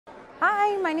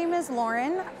Hi, my name is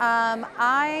Lauren.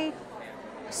 I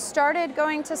started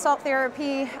going to salt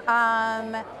therapy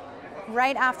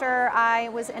right after I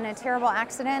was in a terrible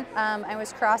accident. I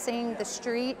was crossing the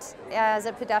street as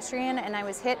a pedestrian and I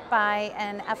was hit by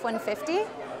an F-150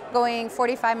 going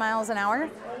 45 miles an hour.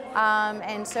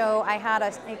 And so I had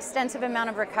an extensive amount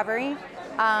of recovery.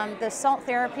 The salt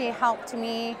therapy helped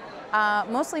me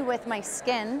mostly with my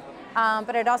skin,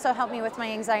 but it also helped me with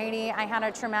my anxiety. I had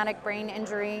a traumatic brain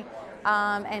injury,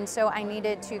 and so I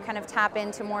needed to kind of tap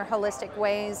into more holistic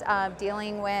ways of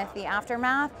dealing with the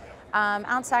aftermath.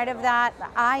 Outside of that,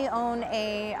 I own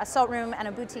a salt room and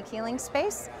a boutique healing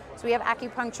space. So we have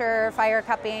acupuncture, fire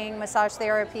cupping, massage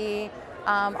therapy,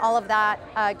 all of that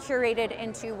curated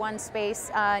into one space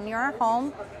near our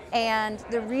home. And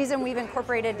the reason we've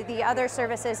incorporated the other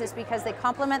services is because they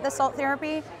complement the salt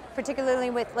therapy,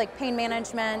 particularly with like pain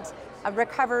management,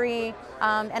 recovery,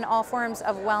 and all forms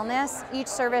of wellness. Each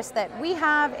service that we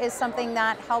have is something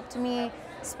that helped me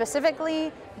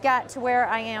specifically get to where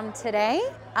I am today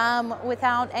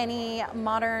without any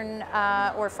modern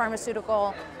or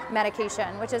pharmaceutical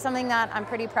medication, which is something that I'm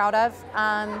pretty proud of.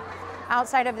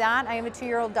 Outside of that, I have a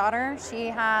 2-year-old daughter. She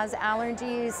has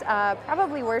allergies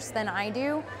probably worse than I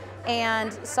do,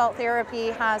 and salt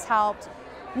therapy has helped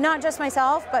not just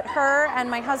myself, but her and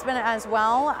my husband as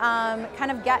well, kind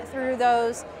of get through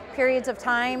those periods of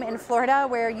time in Florida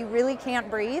where you really can't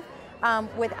breathe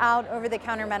without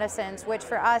over-the-counter medicines, which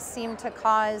for us seem to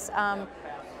cause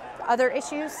other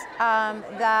issues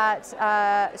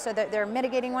so that they're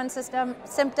mitigating one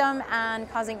symptom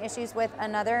and causing issues with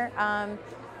another.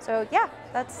 So yeah,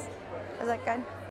 is that good?